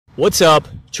What's up,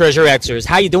 Treasure Xers?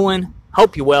 How you doing?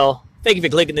 Hope you're well. Thank you for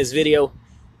clicking this video.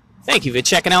 Thank you for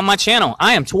checking out my channel.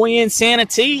 I am Toy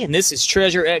Insanity, and this is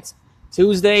Treasure X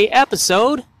Tuesday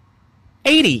episode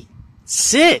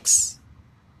 86.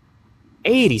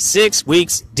 86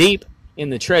 weeks deep in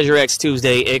the Treasure X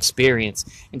Tuesday experience.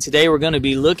 And today we're going to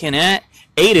be looking at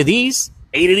 8 of these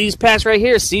packs right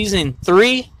here. Season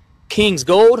 3, King's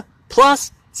Gold,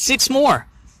 plus 6 more.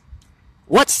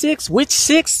 What 6? Which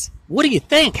 6? What do you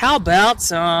think? How about,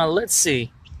 let's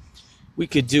see. We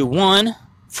could do one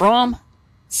from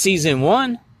Season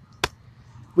 1.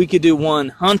 We could do one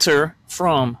Hunter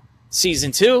from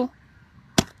Season 2.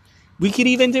 We could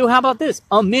even do, how about this?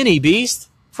 A Mini Beast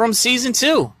from Season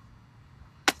 2.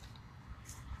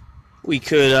 We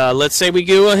could, let's say we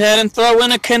go ahead and throw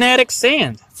in a Kinetic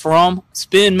Sand from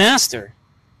Spin Master.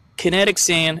 Kinetic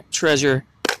Sand Treasure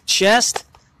Chest,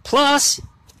 plus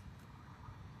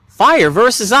Fire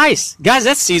versus Ice. Guys,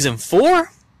 that's Season 4.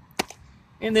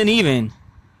 And then even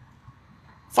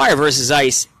Fire versus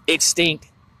Ice Extinct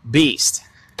Beast.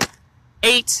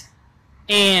 8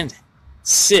 and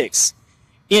 6.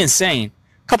 Insane.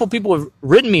 A couple people have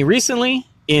written me recently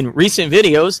in recent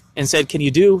videos and said, can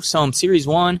you do some Series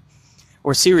 1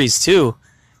 or Series 2?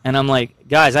 And I'm like,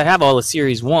 guys, I have all of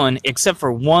Series 1 except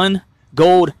for one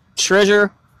gold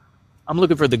treasure. I'm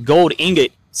looking for the gold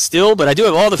ingot still, but I do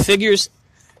have all the figures.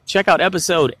 Check out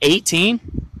episode 18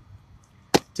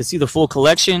 to see the full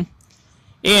collection.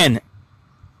 And,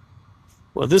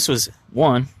 well, this was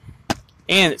 1.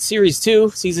 And Series 2,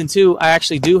 Season 2, I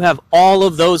actually do have all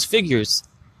of those figures.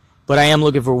 But I am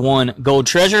looking for one gold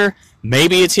treasure.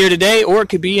 Maybe it's here today, or it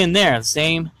could be in there.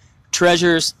 Same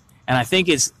treasures. And I think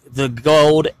it's the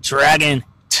gold dragon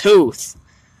tooth.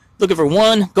 Looking for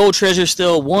one gold treasure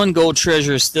still, one gold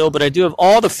treasure still. But I do have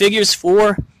all the figures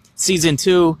for Season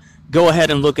 2. Go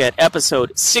ahead and look at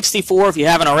episode 64 if you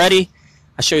haven't already.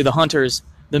 I show you the hunters,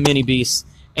 the mini beasts,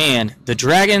 and the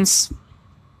dragons.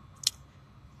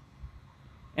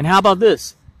 And how about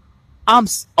this? I'm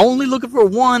only looking for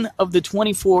one of the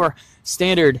 24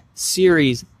 standard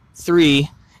Series 3,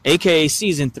 aka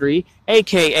Season 3,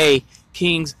 aka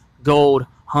King's Gold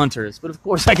Hunters. But of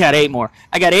course, I got 8 more.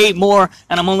 I got 8 more,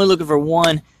 and I'm only looking for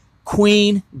one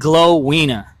Queen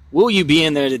Glowina. Will you be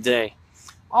in there today?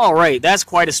 All right, that's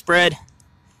quite a spread.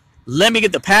 Let me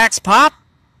get the packs pop.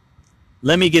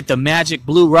 Let me get the magic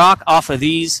blue rock off of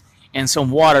these and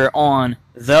some water on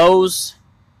those.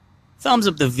 Thumbs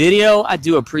up the video. I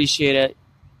do appreciate it.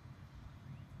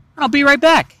 I'll be right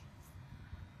back.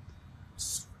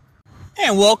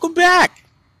 And welcome back.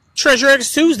 Treasure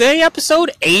X Tuesday,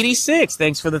 episode 86.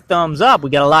 Thanks for the thumbs up. We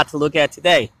got a lot to look at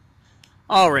today.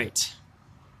 All right.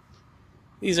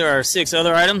 These are our 6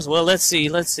 other items. Well, let's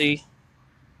see.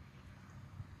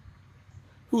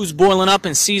 Who's boiling up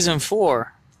in Season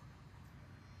 4?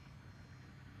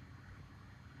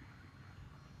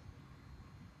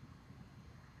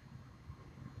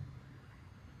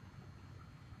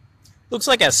 Looks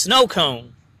like a snow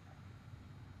cone.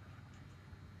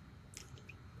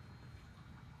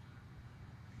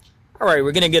 Alright,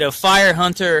 we're going to get a fire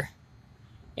hunter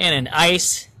and an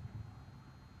ice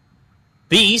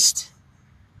beast.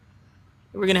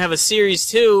 We're going to have a Series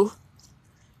 2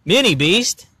 mini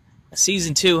beast, a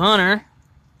Season 2 hunter,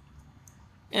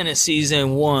 and a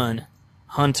Season 1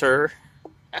 hunter.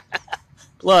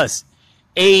 Plus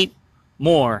 8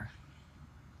 more.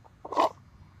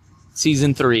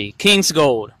 Season 3, King's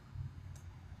Gold.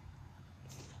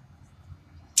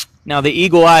 Now, the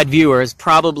eagle-eyed viewer has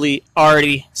probably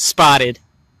already spotted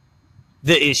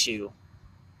the issue.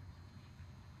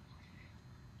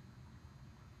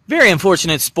 Very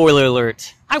unfortunate spoiler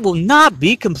alert. I will not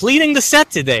be completing the set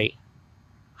today.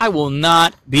 I will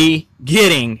not be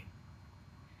getting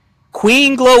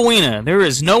Queen Glowina. There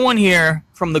is no one here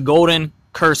from the Golden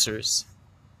Cursors.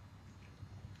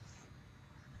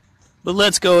 But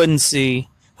let's go ahead and see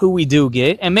who we do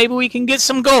get, and maybe we can get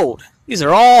some gold. These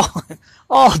are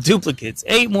all duplicates.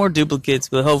 8 more duplicates,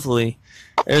 but hopefully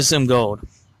there's some gold.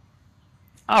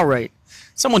 All right.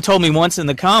 Someone told me once in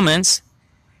the comments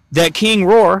that King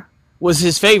Roar was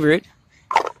his favorite,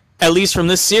 at least from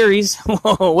this series.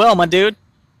 Well, my dude.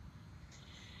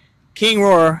 King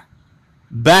Roar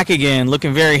back again,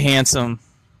 looking very handsome.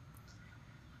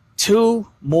 2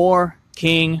 more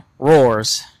King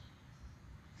Roars.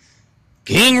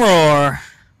 King Roar,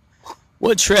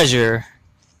 what treasure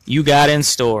you got in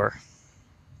store?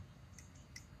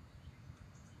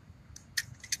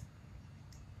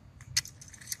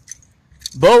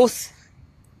 Both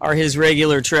are his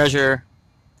regular treasure,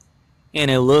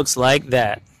 and it looks like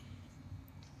that.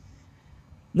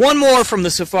 One more from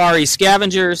the Safari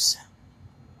Scavengers.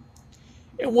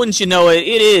 And wouldn't you know it,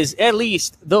 it is at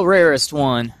least the rarest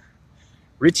one.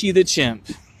 Richie the Chimp.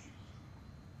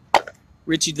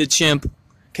 Richie the Chimp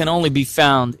can only be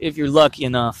found if you're lucky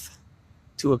enough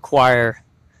to acquire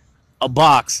a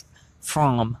box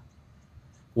from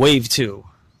Wave 2.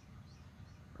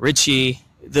 Richie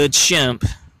the Chimp.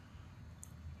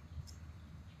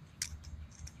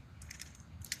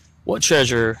 What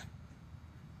treasure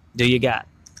do you got?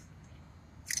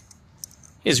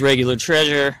 His regular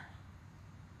treasure.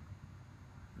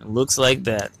 It looks like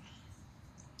that.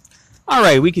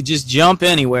 Alright, we could just jump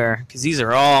anywhere because these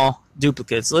are all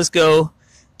duplicates. Let's go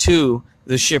to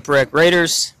the Shipwreck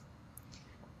Raiders.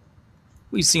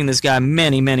 We've seen this guy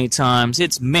many, many times.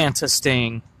 It's Manta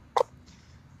Sting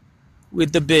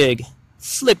with the big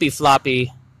flippy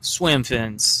floppy swim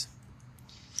fins.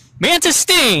 Manta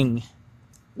Sting!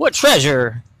 What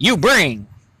treasure you bring?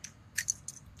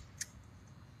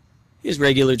 His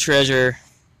regular treasure,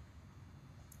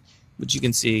 which you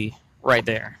can see right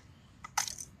there.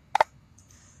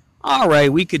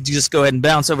 Alright, we could just go ahead and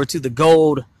bounce over to the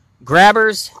gold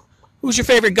grabbers. Who's your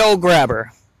favorite gold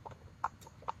grabber?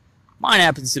 Mine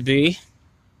happens to be,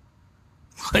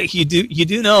 you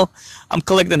do know I'm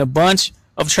collecting a bunch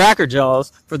of Tracker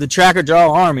Jaws for the Tracker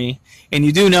Jaw army, and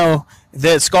you do know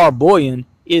that Scar Boyan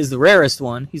is the rarest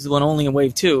one. He's the one only in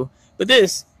Wave 2. But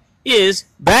this is,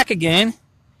 back again,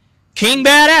 King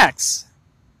Bad Axe.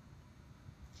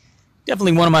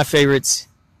 Definitely one of my favorites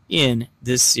in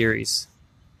this series.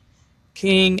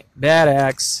 King Bad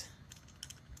Axe.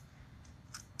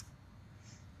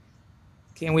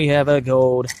 Can we have a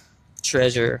gold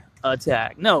treasure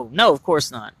attack? No, of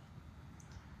course not.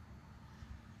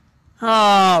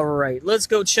 Alright, let's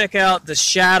go check out the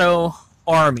Shadow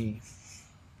Army.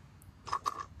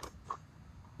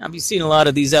 Now, if you've seen a lot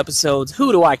of these episodes,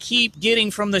 who do I keep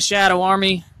getting from the Shadow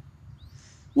Army?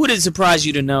 Would it surprise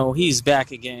you to know he's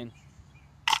back again?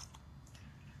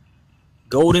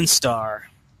 Golden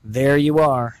Star. There you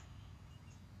are.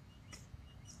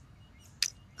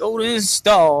 Golden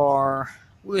Star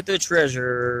with the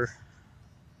treasure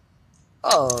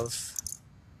of,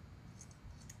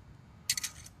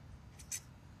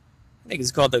 I think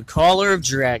it's called the Caller of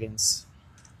Dragons.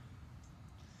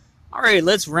 Alright,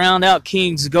 let's round out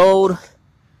King's Gold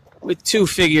with 2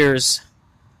 figures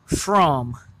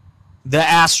from the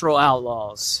Astral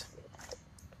Outlaws.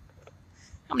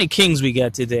 How many kings we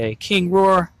got today? King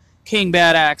Roar, King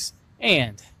Bad Axe,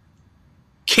 and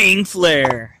King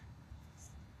Flare.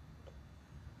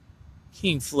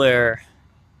 King Flare.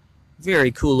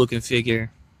 Very cool looking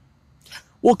figure.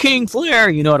 Well, King Flare,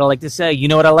 you know what I like to say. You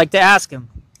know what I like to ask him.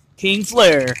 King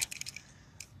Flare,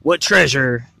 what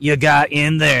treasure you got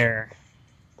in there?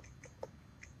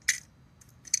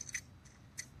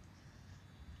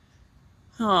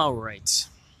 All right.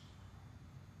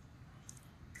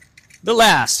 The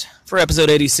last for episode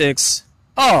 86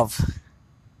 of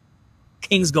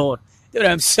King's Gold. Dude,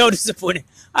 I'm so disappointed.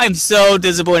 I'm so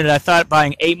disappointed. I thought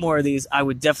buying 8 more of these, I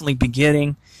would definitely be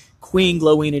getting Queen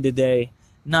Glowina today.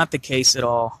 Not the case at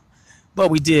all.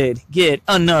 But we did get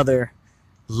another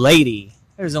lady.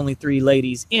 There's only 3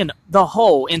 ladies in the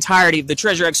whole entirety of the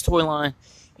Treasure X toy line.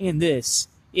 And this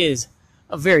is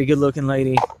a very good looking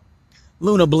lady.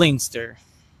 Luna Blingster.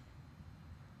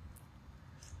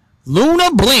 Luna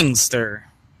Blingster.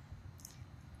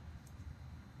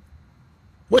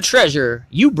 What treasure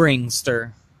you bring,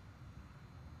 stir?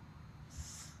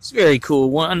 It's very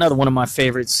cool. Another one of my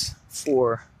favorites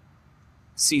for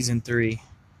Season 3.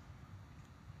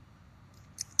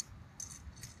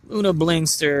 Luna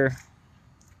Blingster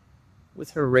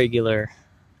with her regular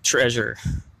treasure.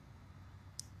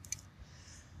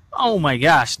 Oh my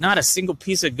gosh, not a single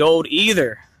piece of gold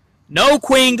either. No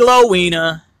Queen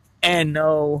Glowina and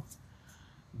no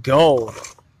gold.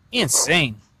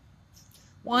 Insane.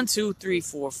 1, 2, 3,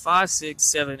 4, 5, 6,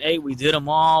 7, 8. We did them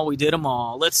all. We did them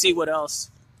all. Let's see what else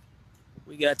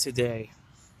we got today.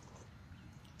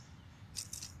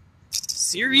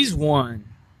 Series 1.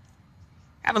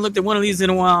 Haven't looked at one of these in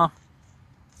a while.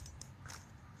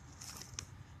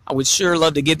 I would sure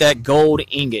love to get that gold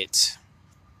ingot.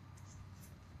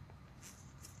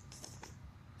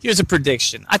 Here's a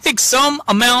prediction. I think some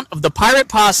amount of the Pirate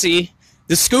Posse,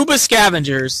 the Scuba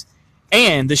Scavengers,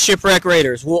 and the Shipwreck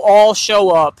Raiders will all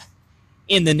show up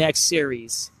in the next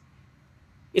series.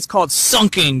 It's called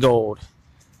Sunken Gold.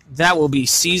 That will be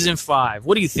Season 5.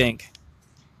 What do you think?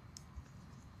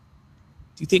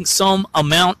 Do you think some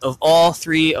amount of all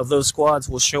 3 of those squads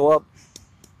will show up?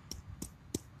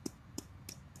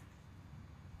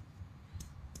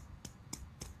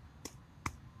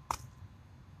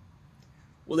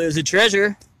 Well, there's a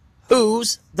treasure.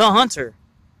 Who's the hunter?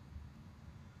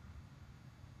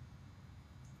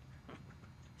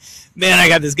 Man, I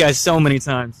got this guy so many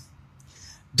times.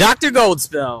 Dr.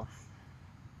 Goldspell.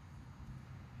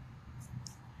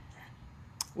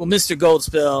 Will Mr.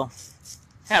 Goldspell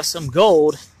have some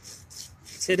gold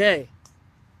today?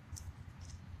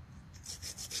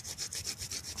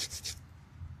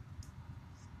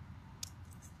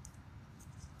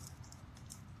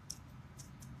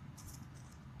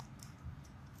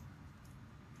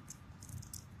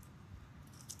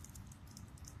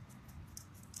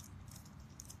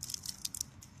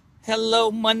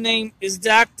 Hello, my name is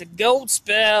Dr.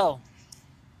 Goldspell.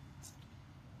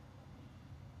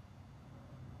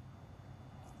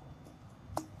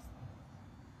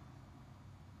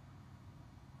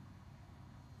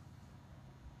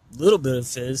 Little bit of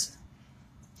fizz.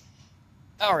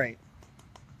 All right.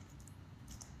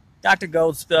 Dr.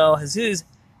 Goldspell has his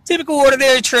typical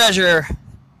ordinary treasure,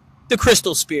 the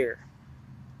Crystal Spear.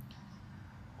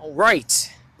 All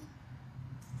right.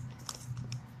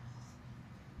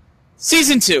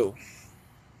 Season 2.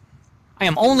 I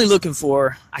am only looking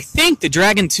for, I think, the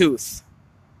Dragon Tooth.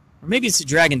 Or maybe it's a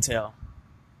Dragon Tail.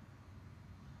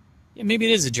 Yeah, maybe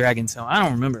it is a Dragon Tail. I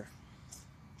don't remember.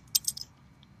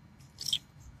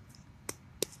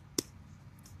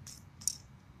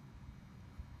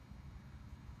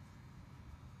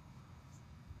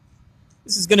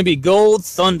 This is going to be Gold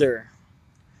Thunder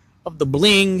of the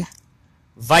Bling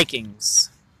Vikings.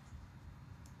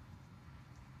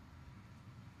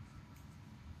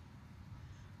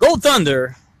 Gold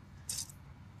Thunder,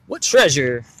 what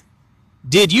treasure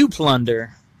did you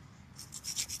plunder?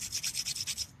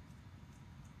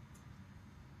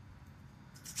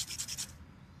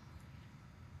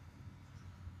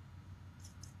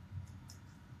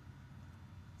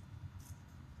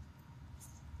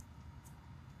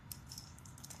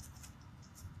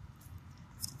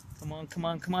 Come on, come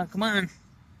on, come on, come on.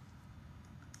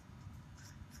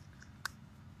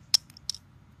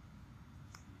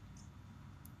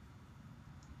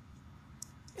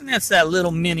 And that's that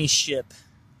little mini ship.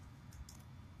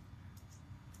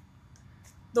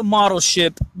 The model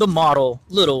ship, the model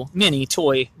little mini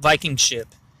toy Viking ship.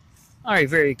 Alright,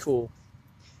 very cool.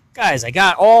 Guys, I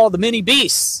got all the mini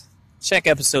beasts. Check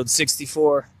episode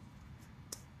 64.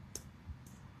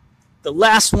 The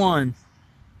last one.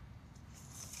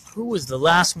 Who was the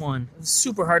last one? It was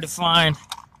super hard to find.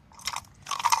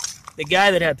 The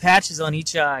guy that had patches on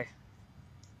each eye.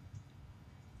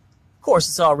 Of course,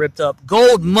 it's all ripped up.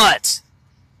 Gold Mutt.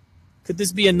 Could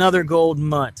this be another Gold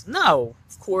Mutt? No,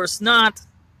 of course not.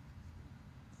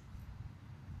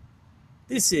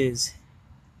 This is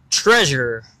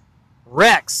Treasure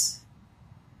Rex.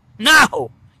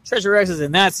 No! Treasure Rex is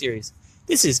in that series.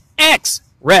 This is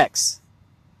X-Rex.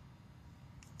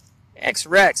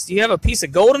 X-Rex. Do you have a piece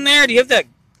of gold in there? Do you have that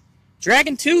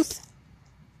dragon tooth?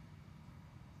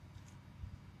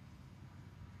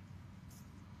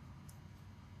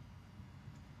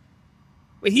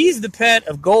 Well, he's the pet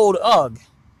of Gold Ugg.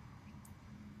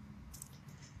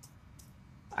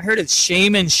 I heard it's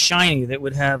Shaman Shiny that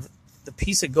would have the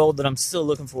piece of gold that I'm still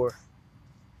looking for.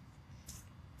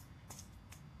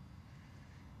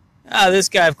 This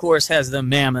guy, of course, has the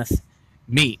mammoth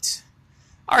meat.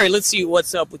 Alright, let's see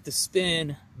what's up with the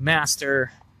Spin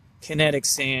Master Kinetic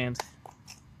Sand.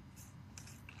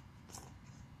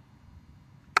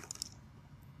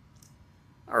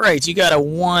 Alright, you got a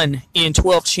 1 in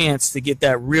 12 chance to get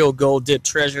that real gold dip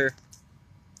treasure.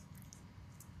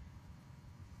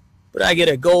 But I get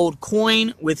a gold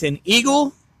coin with an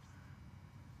eagle,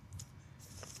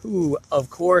 who, of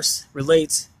course,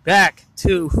 relates back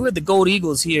to, who had the gold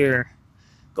eagles here?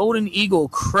 Golden Eagle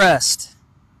Crest.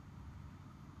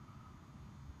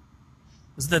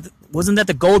 Wasn't that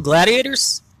the Gold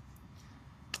Gladiators?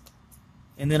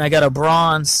 And then I got a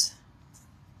bronze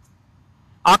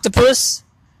octopus.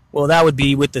 Well, that would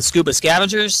be with the Scuba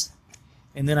Scavengers.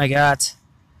 And then I got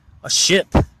a ship.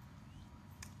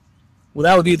 Well,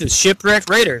 that would be the Shipwrecked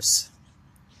Raiders.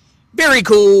 Very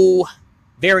cool.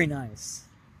 Very nice.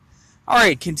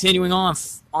 Alright, continuing on.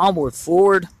 Onward,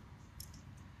 forward.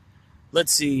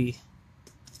 Let's see.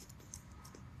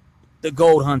 The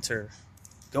Gold Hunter.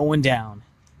 Going down.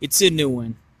 It's a new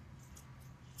one.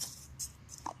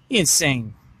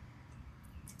 Insane.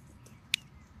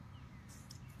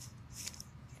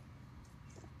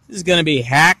 This is going to be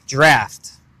Hack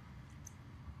Draft.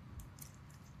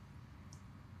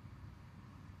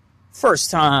 First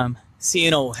time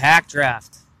seeing old Hack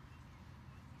Draft.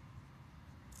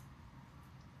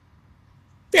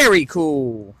 Very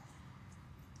cool.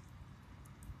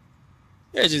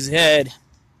 There's his head.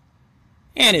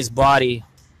 And his body.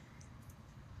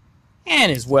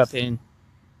 And his weapon.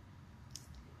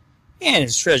 And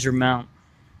his treasure mount.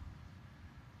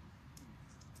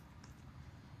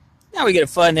 Now we gotta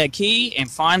find that key and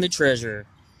find the treasure.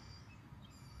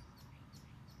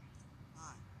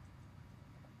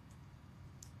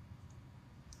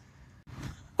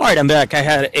 Alright, I'm back. I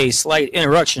had a slight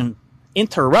interruption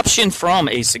from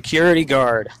a security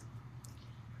guard.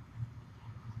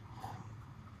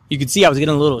 You could see I was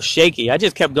getting a little shaky. I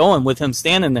just kept going with him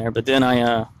standing there, but then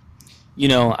I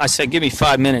said, give me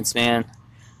 5 minutes, man.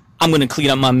 I'm going to clean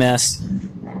up my mess.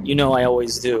 You know I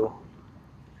always do.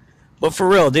 But for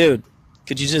real, dude,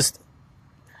 could you just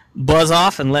buzz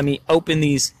off and let me open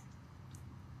these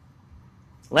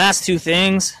last two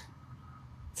things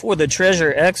for the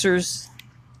treasure Xers?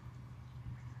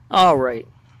 Alright.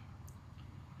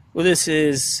 Well, this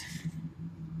is...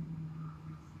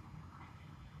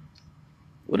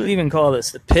 what do they even call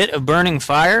this? The Pit of Burning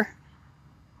Fire?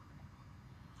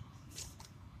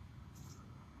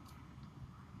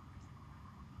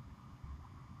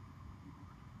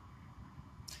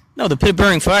 No, the Pit of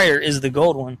Burning Fire is the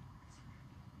gold one.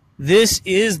 This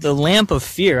is the Lamp of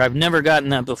Fear. I've never gotten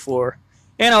that before.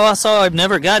 And also, I've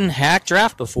never gotten Hack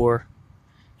Draft before.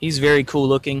 He's very cool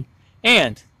looking.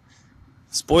 And,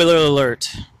 spoiler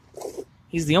alert,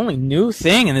 he's the only new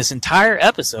thing in this entire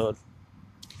episode.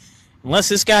 Unless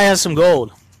this guy has some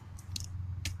gold.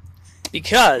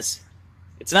 Because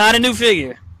it's not a new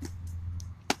figure.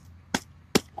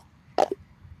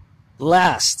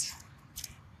 Last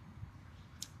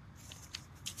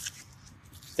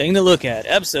thing to look at.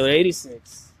 Episode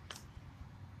 86.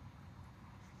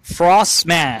 Frost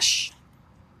Smash.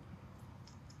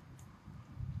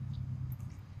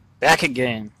 Back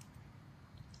again.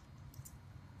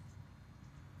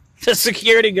 The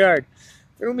security guard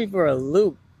threw me for a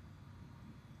loop.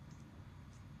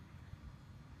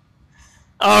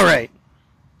 Alright.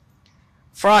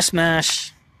 Frost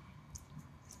Smash.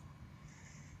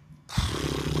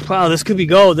 Wow, this could be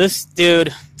gold. This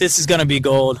is gonna be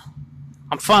gold.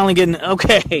 I'm finally getting...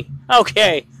 Okay.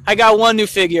 I got one new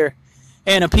figure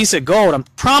and a piece of gold. I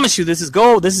promise you this is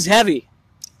gold. This is heavy.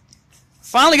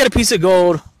 Finally got a piece of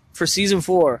gold for Season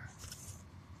 4.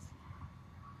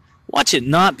 Watch it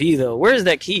not be, though. Where is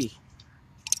that key?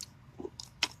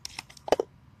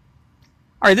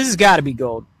 Alright, this has got to be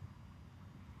gold.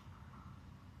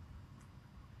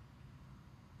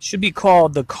 Should be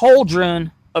called the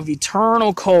Cauldron of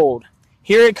Eternal Cold.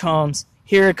 Here it comes.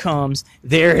 Here it comes.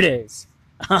 There it is.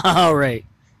 Alright.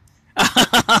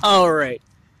 Alright.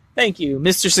 Thank you,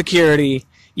 Mr. Security.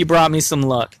 You brought me some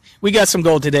luck. We got some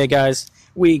gold today, guys.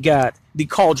 We got the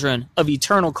Cauldron of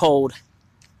Eternal Cold.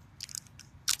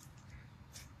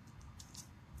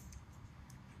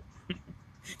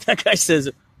 That guy says,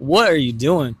 what are you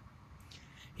doing?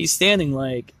 He's standing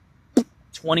like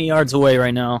 20 yards away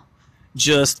right now,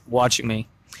 just watching me.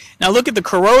 Now look at the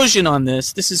corrosion on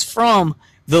this. This is from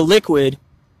the liquid.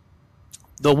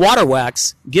 The water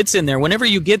wax gets in there. Whenever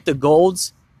you get the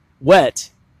golds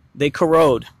wet, they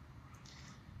corrode.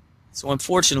 So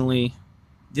unfortunately,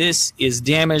 this is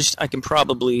damaged. I can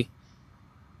probably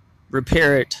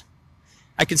repair it.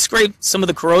 I can scrape some of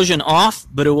the corrosion off,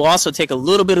 but it will also take a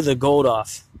little bit of the gold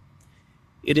off.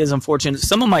 It is unfortunate.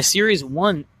 Some of my Series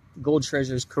 1 gold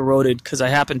treasures corroded because I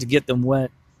happened to get them wet.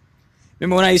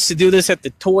 Remember when I used to do this at the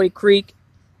Toy Creek?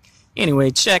 Anyway,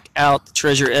 check out the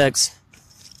Treasure X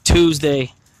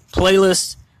Tuesday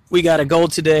playlist. We got a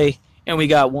gold today, and we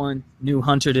got one new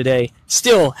hunter today.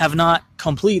 Still have not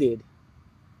completed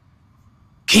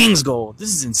King's Gold. This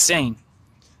is insane.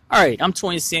 Alright, I'm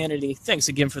Toy Insanity. Thanks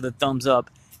again for the thumbs up.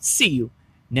 See you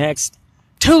next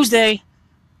Tuesday.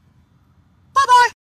 Bye-bye.